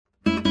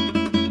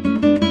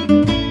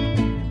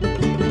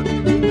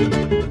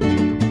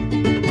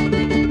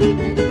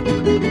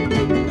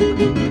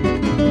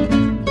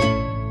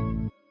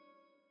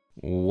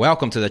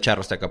Welcome to the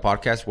Charosteca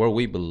podcast, where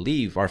we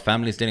believe our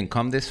families didn't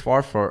come this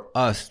far for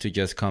us to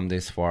just come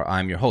this far.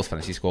 I'm your host,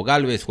 Francisco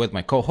Galvez, with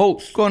my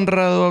co-host,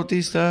 Conrado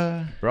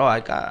Bautista. Bro, I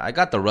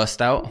got the rust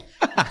out.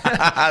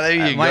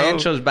 There you My go.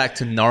 intro's back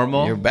to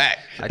normal. You're back.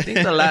 I think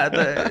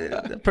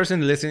the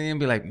person listening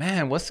will be like,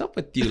 man, what's up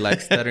with you? Like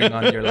stuttering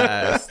on your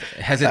last,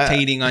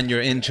 hesitating on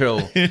your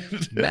intro.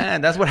 Man,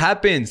 that's what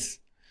happens.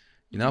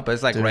 You know, but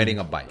it's like riding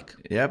a bike.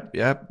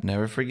 Yep.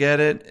 Never forget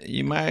it.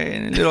 You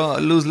might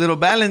lose little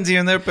balance here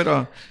and there,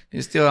 but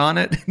you're still on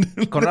it.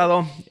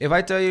 Conrado, if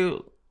I tell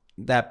you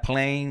that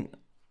playing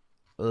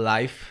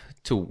life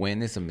to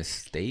win is a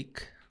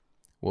mistake,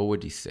 what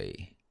would you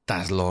say?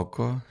 Estás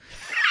loco.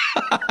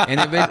 And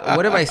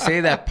what if I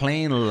say that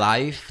playing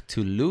life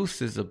to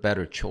lose is a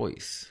better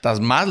choice?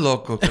 Estás más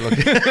loco que lo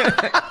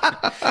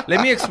que...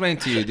 Let me explain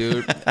to you,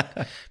 dude.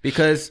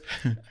 Because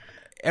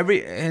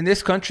in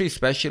this country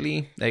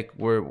especially, like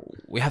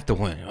we have to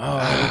win.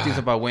 Everything's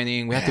about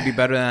winning. We have to be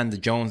better than the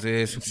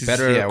Joneses,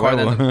 better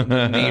than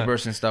the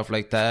neighbors and stuff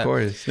like that. Of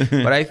course.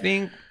 But I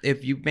think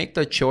if you make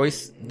the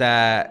choice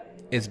that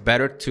it's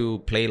better to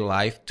play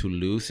life to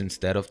lose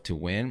instead of to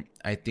win,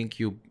 I think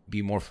you'll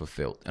be more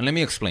fulfilled. And let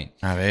me explain.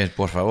 A ver,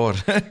 por favor.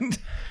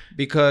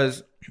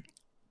 Because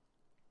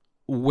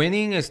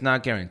winning is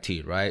not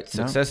guaranteed, right?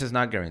 Success is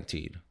not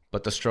guaranteed.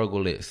 But the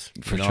struggle is,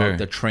 For sure.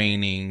 The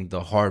training,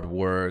 the hard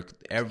work,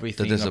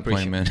 everything. The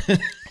disappointment.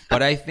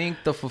 But I think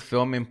the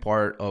fulfillment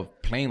part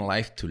of playing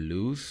life to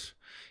lose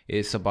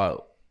is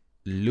about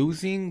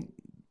losing,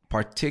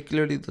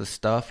 particularly the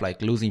stuff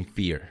like losing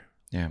fear.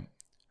 Yeah.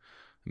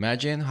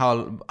 Imagine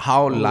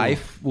how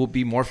life will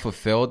be more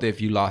fulfilled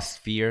if you lost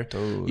fear,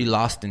 you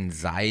lost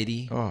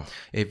anxiety,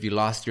 if you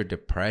lost your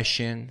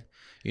depression,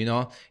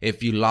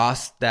 if you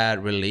lost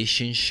that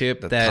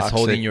relationship that's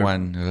holding your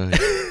one.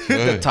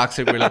 The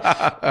toxic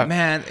relationship.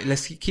 Man,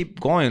 let's keep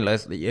going.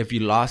 If you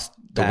lost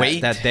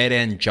that dead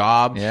end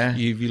job,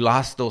 if you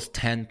lost those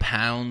 10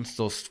 pounds,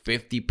 those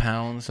 50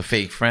 pounds, a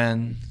fake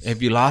friend,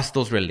 if you lost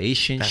those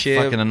relationships,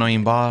 that fucking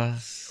annoying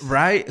boss,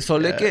 right? So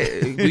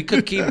we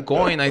could keep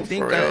going. I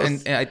think,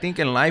 I think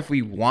in life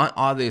we want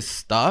all this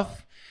stuff,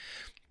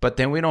 but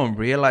then we don't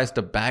realize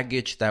the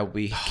baggage that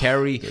we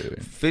carry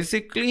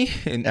physically,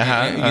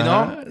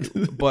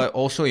 but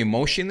also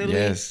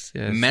emotionally,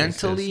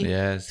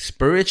 mentally,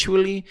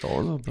 spiritually.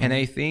 Todo, and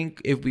I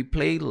think if we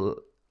play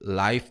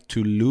life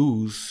to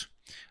lose,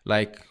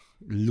 like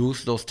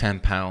lose those 10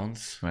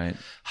 pounds, right?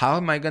 How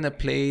am I going to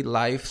play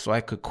life so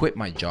I could quit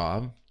my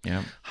job?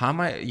 Yeah. How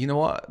am I,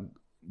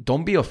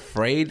 don't be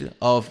afraid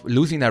of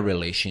losing that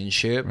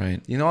relationship.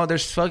 Right.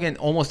 There's fucking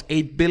almost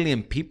 8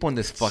 billion people in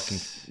this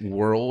fucking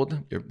world.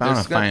 You're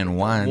bound to find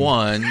one.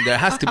 There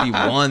has to be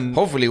one.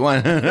 Hopefully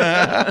one.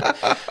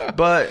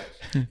 But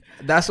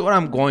that's what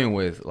I'm going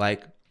with.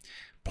 Like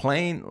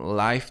playing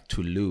life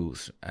to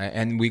lose.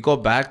 And we go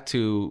back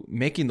to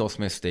making those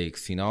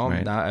mistakes,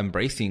 Right. not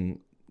embracing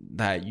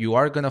that you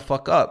are going to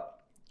fuck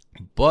up.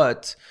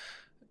 But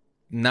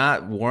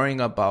not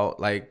worrying about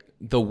like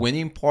the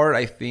winning part,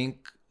 I think,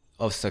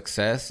 of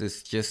success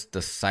is just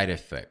the side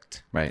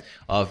effect, right,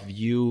 of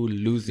you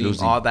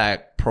losing all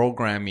that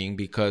programming.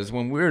 Because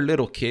when we were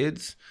little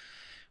kids,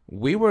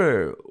 we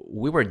were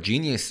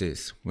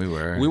geniuses. We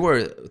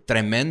were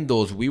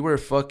tremendos. We were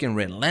fucking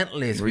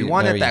relentless. We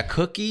wanted that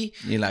cookie.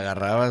 Y la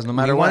agarrabas no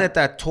matter what. We wanted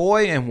that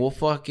toy, and we'll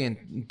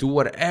fucking do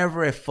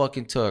whatever it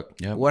fucking took.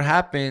 Yep. What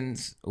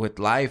happens with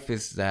life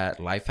is that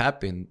life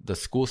happened. The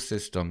school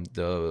system,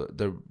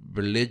 the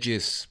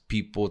religious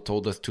people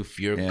told us to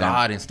fear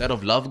God instead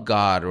of love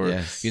God.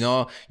 Or,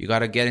 you got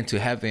to get into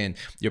heaven.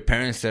 Your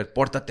parents said,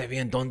 pórtate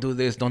bien, don't do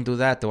this, don't do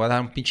that. Te voy a dar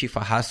un pinche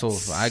fajazo.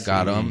 I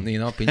got them.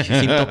 Pinche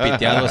cinto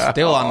piteado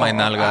still on my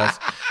nalgas.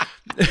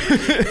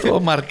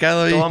 Todo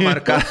marcado. Todo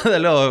marcado. The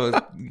little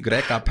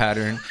Greca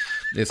pattern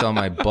is on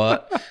my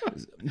butt.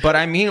 But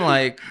I mean,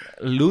 like,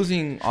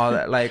 losing all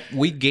that. Like,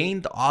 we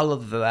gained all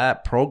of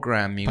that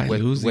programming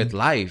with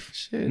life.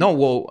 Shit. No,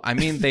 well, I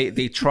mean,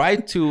 they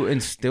tried to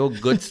instill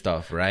good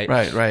stuff, right?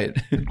 Right.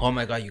 Oh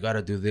my God, you got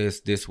to do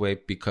this way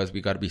because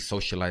we got to be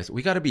socialized.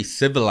 We got to be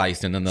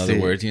civilized, in other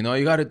words. You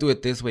got to do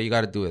it this way. You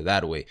got to do it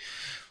that way.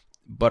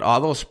 But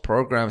all those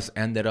programs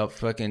ended up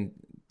fucking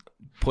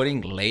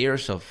putting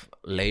layers of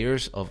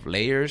layers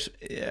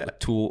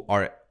to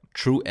our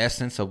true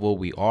essence of what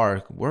we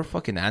are. We're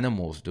fucking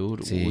animals,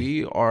 dude.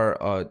 We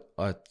are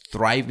a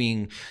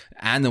thriving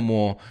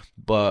animal,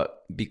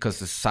 but because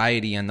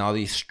society and all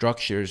these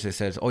structures, it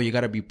says, you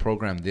got to be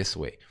programmed this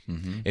way.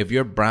 Mm-hmm. If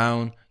you're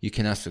brown, you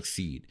cannot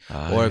succeed.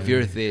 Or if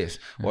you're this,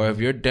 or if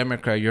you're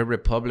Democrat, you're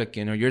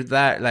Republican, or you're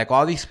that. Like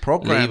all these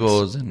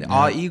programs,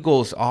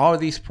 egos, all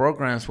these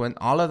programs, when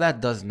all of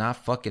that does not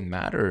fucking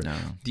matter. No.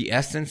 The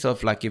essence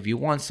of like, if you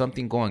want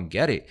something, go and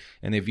get it.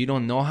 And if you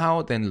don't know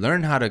how, then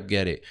learn how to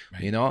get it.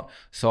 Right.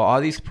 So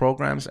all these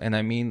programs, and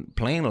I mean,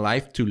 playing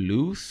life to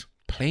lose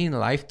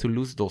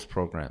those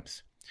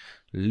programs.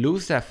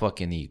 Lose that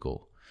fucking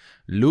ego.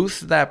 Lose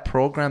that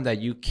program that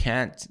you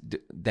can't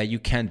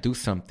do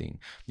something.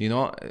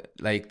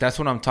 Like that's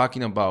what I'm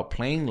talking about.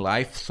 Playing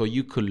life so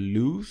you could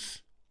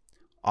lose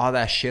all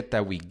that shit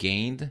that we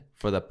gained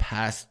for the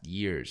past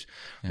years.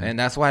 Yeah. And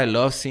that's why I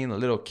love seeing a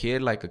little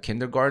kid, like a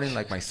kindergarten,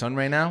 like my son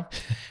right now,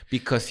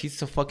 because he's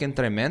so fucking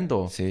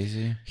tremendo.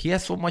 Sí. He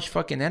has so much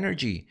fucking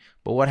energy.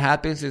 But what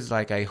happens is,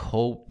 like, I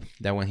hope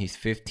that when he's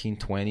 15,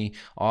 20,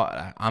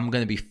 I'm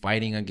going to be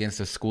fighting against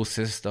the school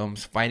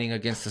systems, fighting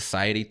against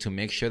society to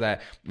make sure that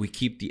we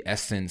keep the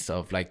essence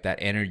of, like, that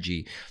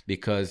energy.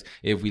 Because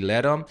if we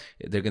let them,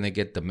 they're going to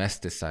get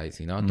domesticized,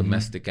 you know,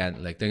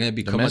 like, they're going to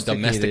become a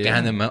domestic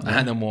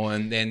animal.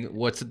 And then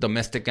what's a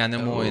domestic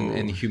animal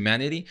in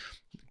humanity?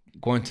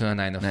 Going to a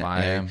 9 to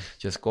 5,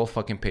 just go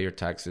fucking pay your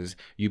taxes.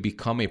 You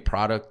become a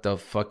product of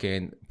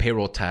fucking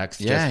payroll tax.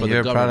 Yeah, just for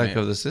you're the a product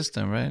of the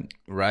system, right?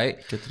 Right?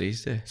 Qué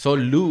triste. So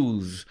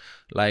lose,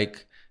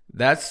 like,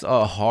 that's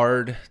a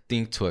hard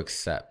thing to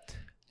accept.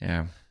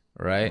 Yeah.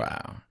 Right?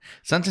 Wow.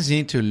 Sometimes you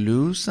need to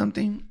lose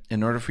something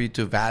in order for you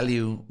to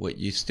value what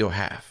you still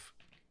have.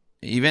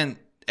 Even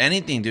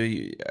anything,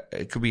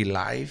 it could be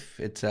life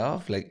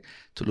itself, like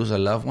to lose a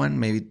loved one,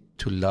 maybe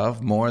to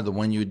love more the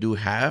one you do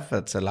have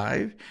that's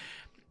alive.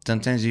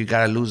 Sometimes you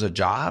got to lose a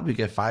job. You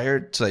get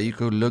fired so that you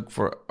could look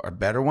for a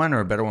better one,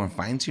 or a better one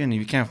finds you. And if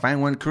you can't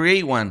find one,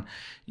 create one.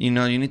 You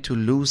know, you need to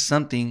lose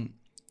something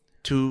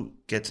to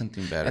get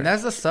something better. And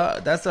that's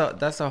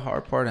a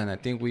hard part. And I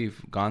think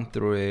we've gone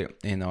through it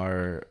in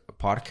our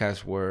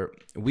podcast where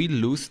we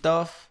lose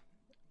stuff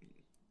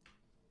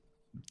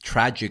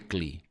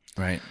tragically.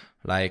 Right.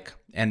 Like,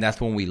 and that's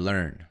when we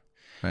learn.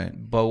 Right.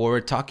 But what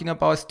we're talking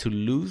about is to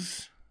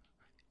lose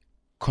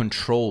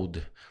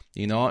controlled.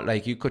 You know,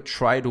 like, you could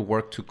try to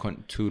work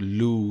to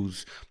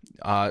lose,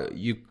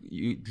 you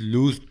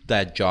lose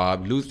that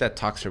job, lose that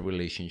toxic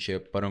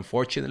relationship. But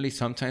unfortunately,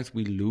 sometimes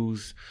we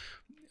lose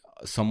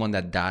someone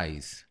that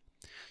dies,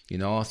 you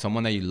know,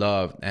 someone that you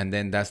love. And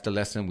then that's the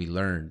lesson we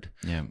learned.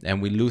 Yeah.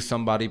 And we lose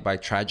somebody by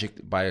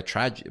tragedy.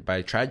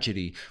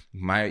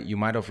 You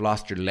might have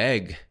lost your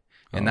leg.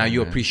 And now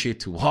you appreciate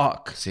to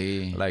walk.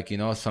 See. Like, you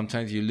know,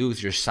 sometimes you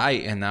lose your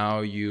sight, and now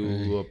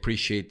you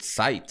appreciate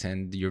sight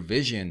and your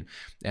vision.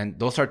 And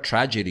those are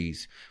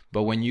tragedies.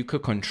 But when you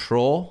could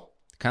control,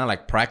 kind of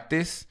like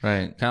practice,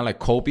 right? Kind of like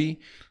Kobe,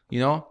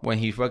 you know, when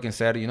he fucking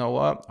said, you know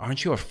what,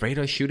 aren't you afraid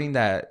of shooting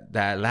that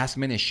last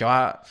minute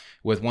shot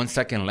with 1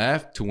 second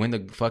left to win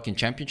the fucking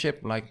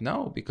championship? Like,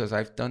 no, because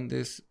I've done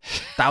this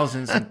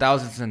thousands and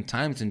thousands of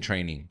times in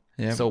training.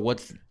 Yeah. So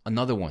what's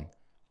another one?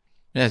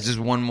 Yeah, it's just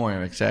one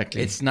more,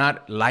 exactly. It's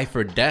not life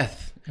or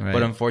death. Right.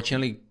 But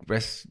unfortunately,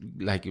 rest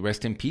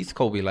in peace,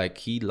 Kobe. Like,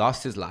 he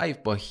lost his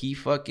life, but he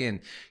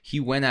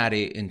went at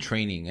it in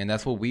training. And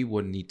that's what we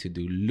would need to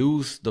do.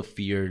 Lose the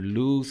fear,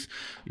 lose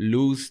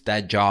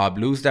that job,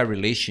 lose that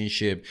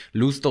relationship,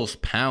 lose those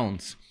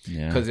pounds.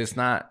 Yeah. Because it's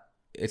not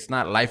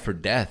life or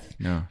death.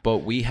 No.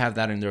 But we have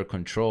that under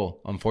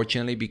control.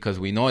 Unfortunately, because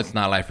we know it's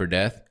not life or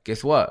death,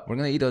 guess what? We're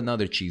going to eat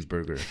another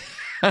cheeseburger.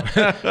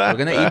 We're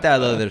gonna eat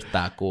that other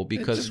taco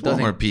because it doesn't,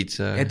 more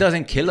pizza. It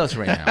doesn't kill us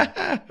right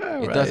now.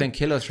 It doesn't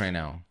kill us right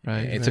now.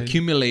 Right. It's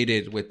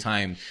accumulated with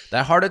time.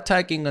 That heart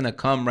attack ain't gonna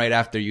come right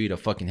after you eat a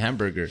fucking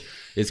hamburger.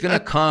 It's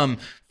gonna come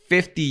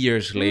 50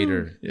 years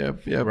later.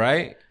 Yep.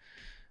 Right?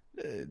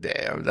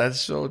 Damn, that's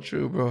so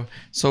true, bro.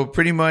 So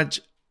pretty much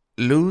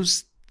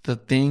lose the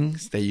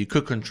things that you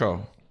could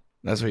control.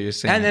 That's what you're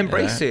saying. And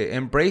embrace it.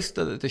 Embrace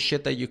the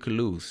shit that you could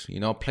lose.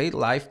 You know, play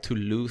life to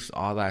lose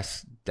all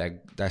that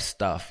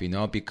stuff, you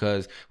know,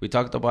 because we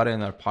talked about it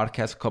in our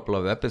podcast a couple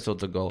of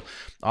episodes ago.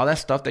 All that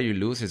stuff that you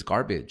lose is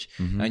garbage.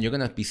 Mm-hmm. And you're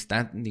going to be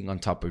standing on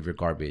top of your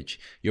garbage.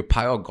 Your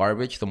pile of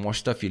garbage, the more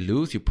stuff you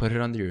lose, you put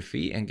it under your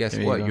feet. And guess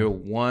what? You're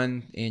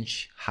 1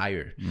 inch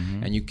higher.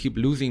 Mm-hmm. And you keep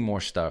losing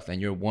more stuff.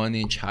 And you're 1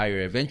 inch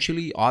higher.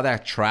 Eventually, all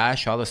that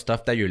trash, all the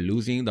stuff that you're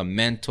losing, the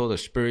mental, the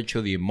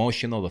spiritual, the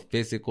emotional, the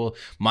physical,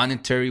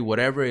 monetary,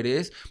 whatever it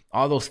is,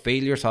 all those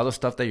failures, all the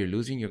stuff that you're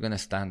losing, you're going to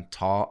stand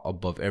tall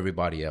above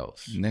everybody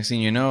else. Next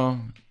thing you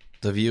know,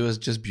 the view is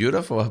just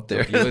beautiful up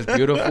there. The view is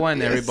beautiful,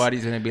 and yes.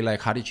 Everybody's going to be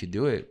like, how did you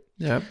do it?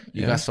 Yep.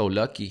 You got so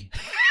lucky.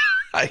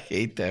 I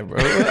hate that, bro.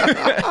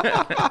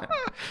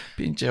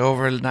 Pinche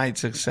overnight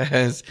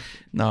success.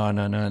 No.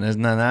 There's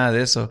nada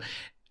de eso.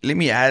 Let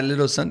me add a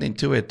little something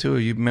to it, too.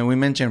 We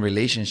mentioned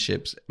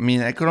relationships. I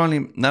mean, I could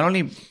not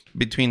only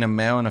between a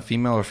male and a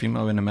female or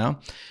female and a male,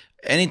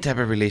 any type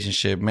of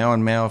relationship, male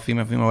and male,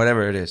 female,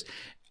 whatever it is.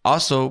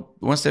 Also,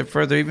 one step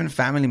further, even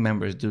family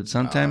members, dude.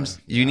 Sometimes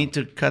you need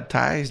to cut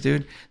ties,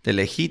 dude. De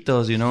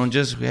lejitos, you know, and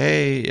just,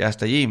 hey,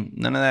 hasta allí.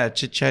 None of that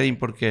chit-chatting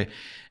porque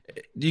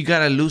you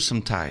got to lose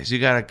some ties. You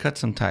got to cut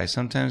some ties.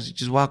 Sometimes you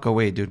just walk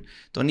away, dude.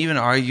 Don't even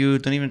argue.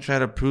 Don't even try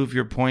to prove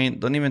your point.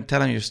 Don't even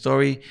tell them your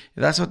story. If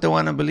that's what they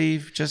want to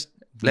believe, just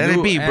let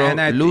it be, bro.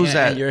 Lose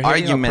that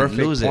argument.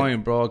 Lose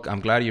point, bro.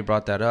 I'm glad you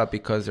brought that up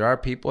because there are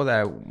people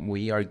that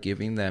we are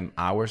giving them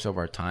hours of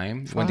our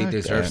time when they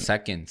deserve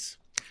seconds.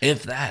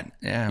 If that,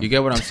 yeah. You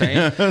get what I'm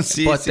saying?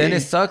 Sí, but then sí.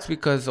 it sucks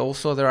because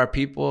also there are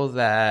people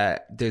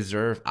that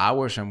deserve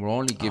hours and we're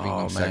only giving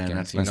them seconds.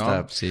 That's you messed know?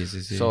 up. Sí, sí,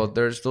 sí. So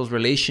there's those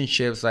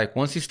relationships. Like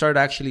once you start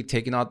actually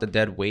taking out the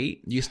dead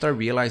weight, you start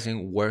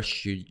realizing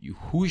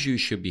who you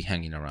should be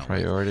hanging around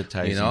with.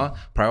 Prioritizing. You know,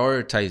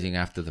 prioritizing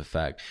after the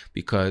fact,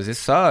 because it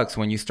sucks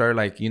when you start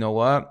like, you know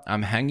what,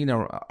 I'm hanging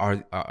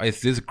around.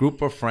 Is this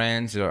group of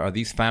friends? Or are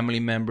these family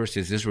members?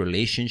 Is this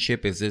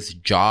relationship? Is this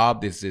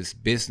job? Is this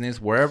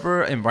business?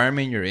 Wherever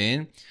environment you're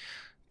in,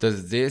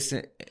 does this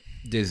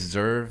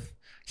deserve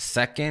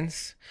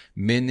seconds,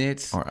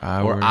 minutes, or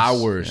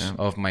hours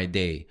of my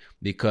day?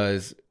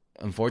 Because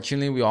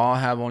unfortunately, we all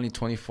have only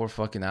 24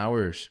 fucking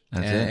hours.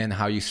 And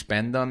how you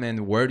spend them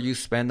and where do you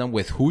spend them,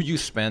 with who you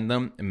spend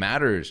them, it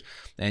matters.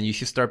 And you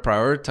should start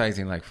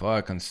prioritizing like,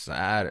 fuck, I'm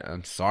sad.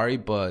 I'm sorry,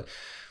 but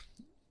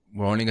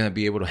we're only going to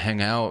be able to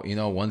hang out, you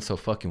know, once a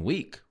fucking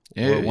week.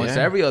 Or once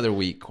every other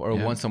week, or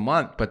once a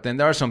month. But then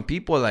there are some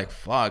people like,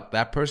 fuck,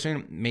 that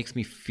person makes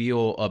me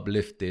feel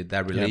uplifted.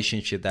 That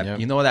relationship, that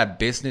you know, that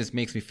business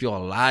makes me feel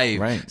alive.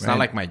 Right, it's not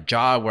like my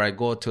job where I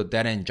go to a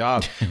dead end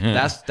job.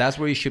 That's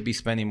where you should be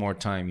spending more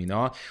time. You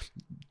know,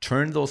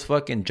 turn those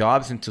fucking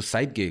jobs into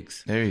side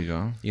gigs. There you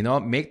go. You know,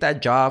 make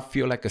that job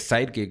feel like a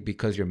side gig,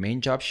 because your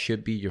main job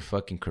should be your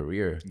fucking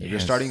career. If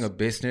you're starting a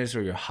business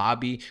or your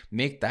hobby,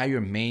 make that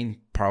your main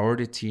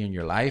priority in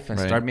your life, and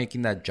start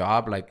making that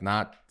job like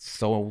not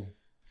so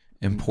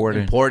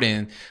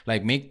important.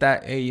 Like make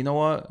that, hey, you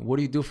know what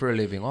do you do for a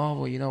living? Oh,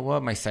 well, you know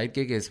what, my side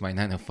gig is my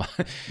 9 to 5.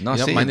 No, you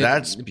know, see,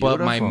 that's beautiful.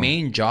 But my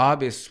main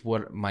job is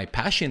what my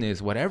passion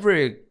is, whatever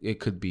it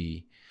could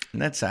be.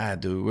 And that's sad,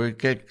 dude. We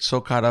get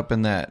so caught up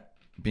in that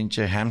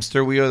pinche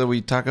hamster wheel that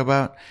we talk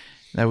about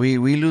that we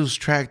lose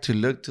track to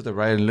look to the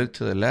right and look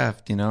to the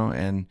left, you know,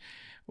 and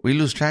we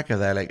lose track of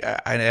that. Like,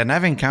 and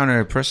I've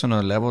encountered a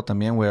personal level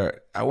también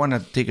where I want to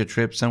take a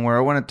trip somewhere. I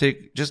want to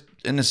take just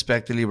an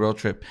unexpectedly road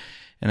trip.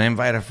 And I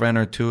invite a friend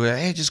or two.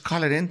 Hey, just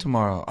call it in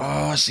tomorrow.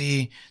 Oh,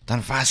 sí,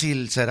 tan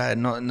fácil será.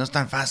 No es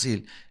tan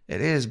fácil.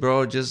 It is,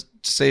 bro. Just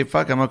say,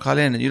 fuck, I'm going to call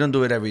in. And you don't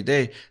do it every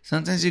day.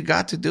 Sometimes you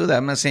got to do that.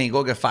 I'm not saying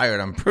go get fired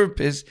on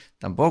purpose.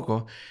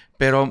 Tampoco.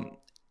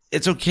 Pero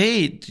it's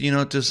okay, you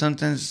know, to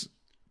sometimes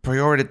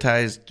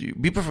prioritize.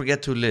 People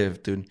forget to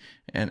live, dude.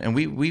 And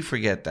we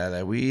forget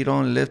that we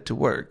don't live to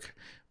work.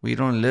 We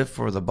don't live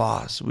for the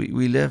boss.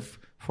 We live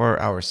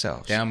for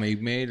ourselves. Damn, you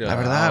made.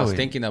 I was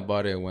thinking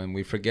about it, when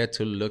we forget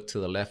to look to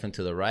the left and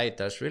to the right.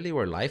 That's really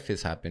where life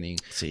is happening.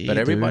 Sí, but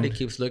everybody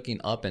keeps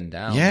looking up and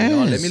down. Yes. You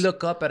know? Let me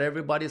look up at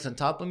everybody that's on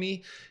top of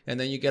me, and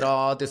then you get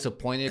all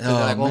disappointed because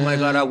you're like, oh my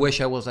god, I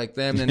wish I was like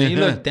them. And then you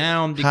look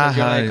down because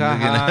you're like,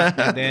 haha.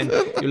 And then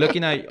you're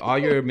looking at all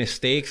your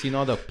mistakes. You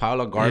know, the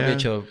pile of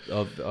garbage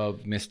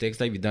of mistakes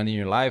that you've done in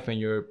your life, and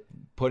you're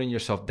putting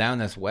yourself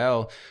down as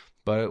well.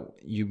 But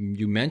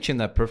you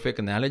mentioned that perfect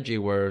analogy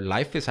where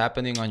life is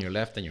happening on your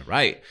left and your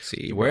right.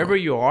 Sí, wherever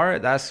you are,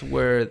 that's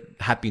where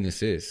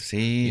happiness is.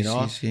 Sí, you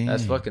know, sí.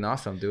 That's fucking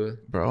awesome, dude.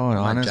 Bro,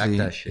 honestly,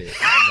 jack that shit.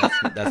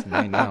 That's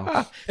mine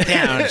now.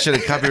 Damn, I should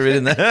have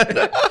copywritten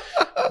that.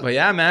 But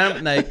yeah,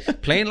 man,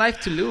 like playing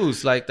life to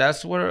lose, like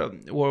that's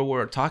what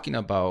we're talking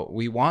about.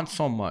 We want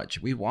so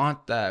much. We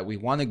want that. We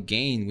want to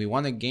gain. We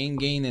want to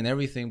gain and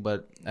everything.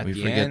 But at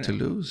the end, to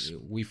lose.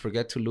 We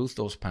forget to lose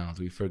those pounds.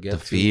 We forget the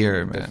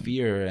fear, man. The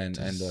fear and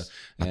the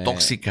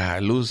tóxica.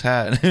 Lose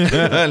hat.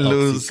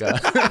 Lose.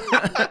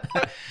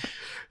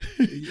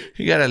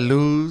 You gotta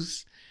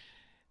lose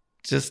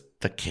just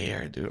the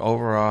care, dude.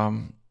 Overall.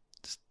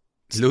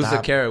 Lose the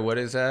care. What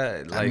is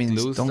that? Like, I mean,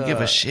 lose don't give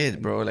a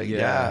shit, bro. Like,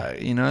 yeah,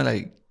 you know,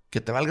 like, que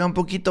te valga un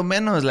poquito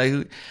menos.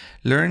 Like,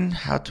 learn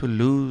how to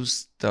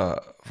lose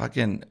the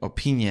fucking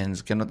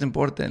opinions que no te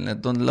importen.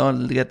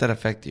 Don't let that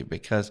affect you,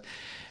 because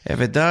if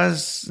it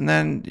does,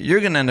 then you're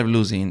gonna end up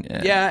losing.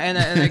 Yeah, and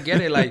I get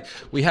it. Like,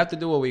 we have to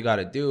do what we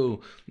gotta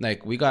do.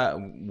 Like, we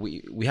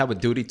have a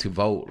duty to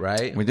vote,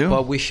 right? We do,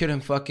 but we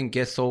shouldn't fucking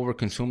get so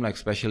overconsumed. Like,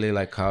 especially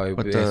like how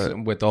it is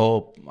with the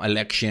whole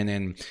election,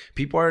 and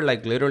people are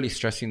like literally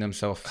stressing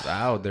themselves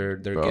out. They're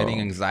getting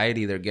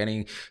anxiety. They're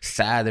getting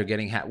sad. They're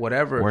getting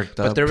whatever. Worked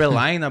but up. They're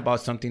relying about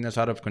something that's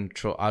out of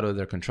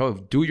their control.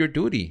 Do your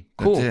duty.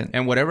 Cool.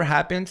 And whatever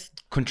happens,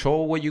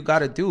 control what you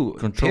gotta do.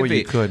 Control what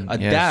you could.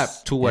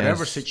 Adapt to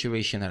whatever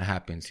situation that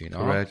happens, you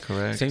know?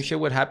 Correct. Same shit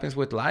what happens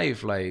with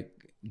life. Like,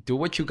 do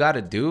what you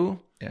gotta do,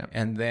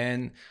 and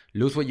then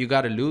lose what you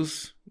gotta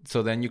lose,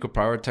 so then you could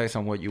prioritize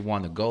on what you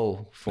want to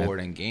go forward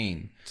and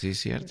gain. Sí,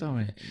 cierto,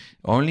 man.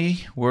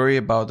 Only worry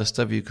about the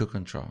stuff you could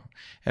control.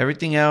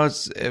 Everything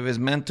else, if it's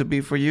meant to be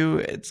for you,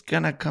 it's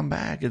gonna come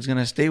back. It's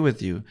gonna stay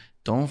with you.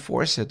 Don't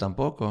force it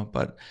tampoco,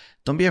 but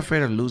don't be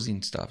afraid of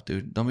losing stuff,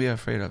 dude. Don't be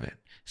afraid of it.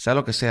 Sea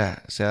lo que sea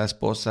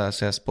esposa,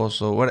 sea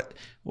esposo,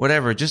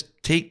 whatever.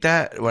 Just take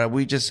that, what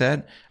we just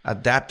said,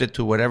 adapt it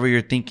to whatever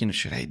you're thinking.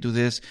 Should I do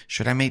this?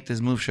 Should I make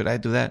this move? Should I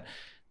do that?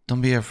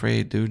 Don't be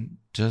afraid, dude.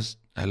 Just,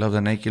 I love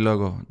the Nike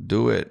logo.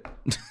 Do it.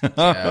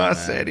 Yeah,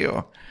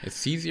 serio.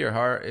 It's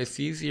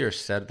easier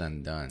said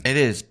than done. It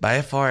is.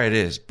 By far it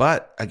is.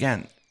 But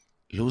again,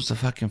 lose the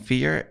fucking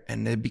fear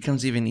and it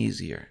becomes even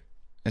easier.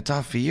 It's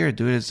all fear,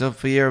 dude. It's all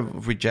fear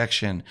of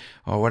rejection.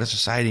 Oh, what is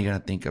society gonna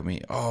think of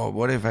me? Oh,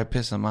 what if I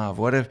piss them off?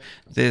 What if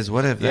this?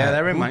 What if that? Yeah, that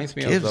reminds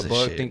me of the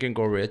book shit? Think and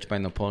Grow Rich by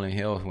Napoleon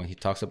Hill, when he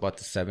talks about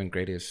the 7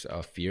 greatest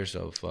fears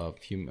of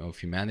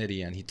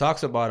humanity, and he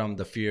talks about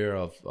the fear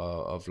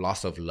of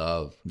loss of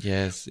love.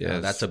 Yes,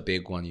 yes. That's a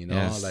big one, you know.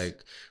 Yes.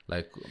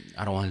 Like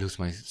I don't want to lose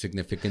my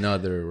significant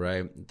other,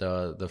 right?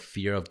 The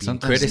fear of being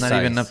Sometimes criticized. it's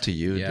not even up to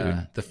you,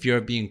 dude. The fear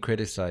of being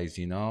criticized,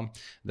 you know,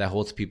 that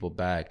holds people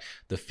back.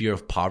 The fear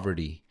of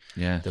poverty.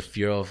 Yeah. The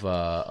fear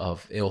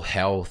of ill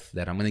health,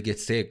 that I'm gonna get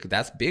sick.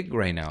 That's big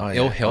right now. Oh, yeah.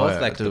 Ill health, Oh, yeah,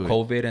 like dude. the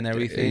COVID and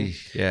everything.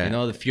 Yeah. You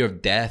know, the fear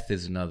of death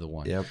is another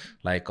one. Yep.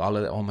 Like all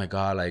of oh my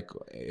God, like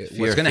Fear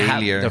what's of gonna happen?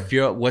 failure. The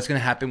fear of what's gonna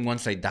happen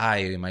once I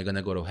die? Am I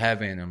gonna go to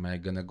heaven? Am I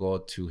gonna go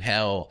to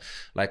hell?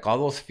 Like all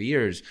those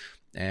fears.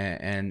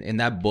 And in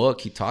that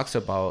book, he talks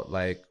about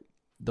like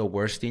the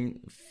worst thing.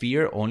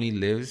 Fear only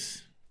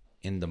lives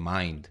in the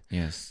mind.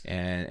 Yes.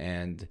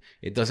 And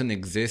it doesn't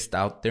exist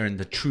out there in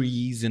the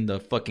trees, in the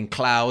fucking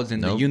clouds, in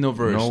the Nope.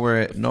 universe.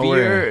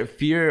 Nowhere.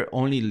 Fear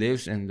only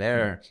lives in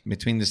there.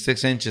 Between the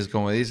 6 inches,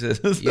 como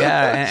dices.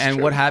 Yeah,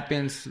 and what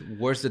happens?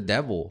 Where's the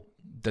devil?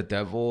 The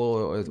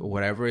devil,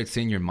 whatever it's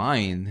in your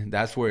mind,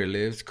 that's where it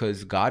lives.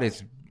 Because God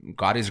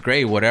is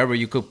great. Whatever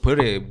you could put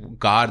it,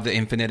 God, the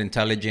infinite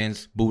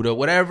intelligence, Buddha,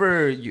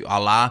 whatever,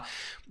 Allah,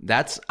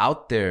 that's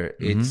out there.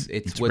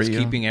 It's what's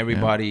real. keeping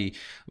everybody.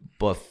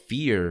 But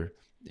fear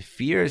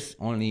is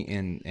only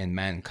in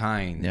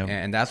mankind, Yep.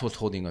 and that's what's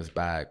holding us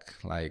back.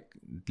 Like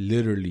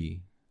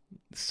literally.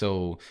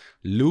 So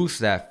lose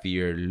that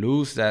fear,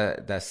 lose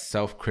that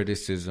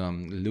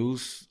self-criticism,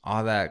 lose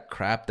all that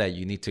crap that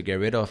you need to get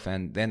rid of.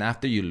 And then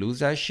after you lose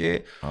that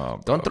shit,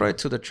 don't throw it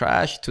to the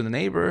trash, to the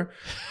neighbor.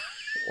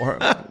 Or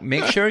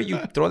make sure you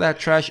throw that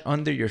trash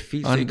under your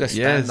feet so you can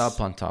stand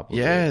up on top of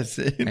Yes.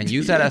 it. And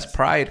use that as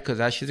pride, because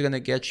that shit's going to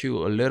get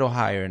you a little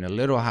higher and a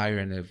little higher.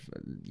 And if,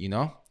 you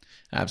know?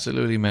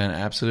 Absolutely, man.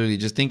 Absolutely.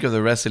 Just think of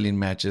the wrestling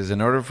matches. In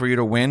order for you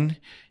to win,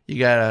 you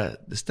gotta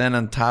stand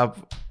on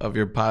top of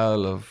your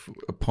pile of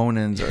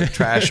opponents or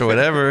trash or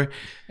whatever,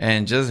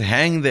 and just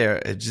hang there.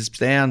 Just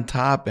stay on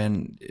top,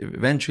 and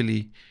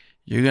eventually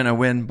you're gonna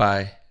win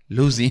by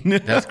losing.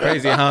 That's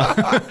crazy, huh?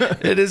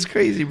 It is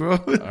crazy, bro.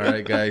 All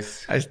right,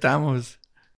 guys. Ahí estamos.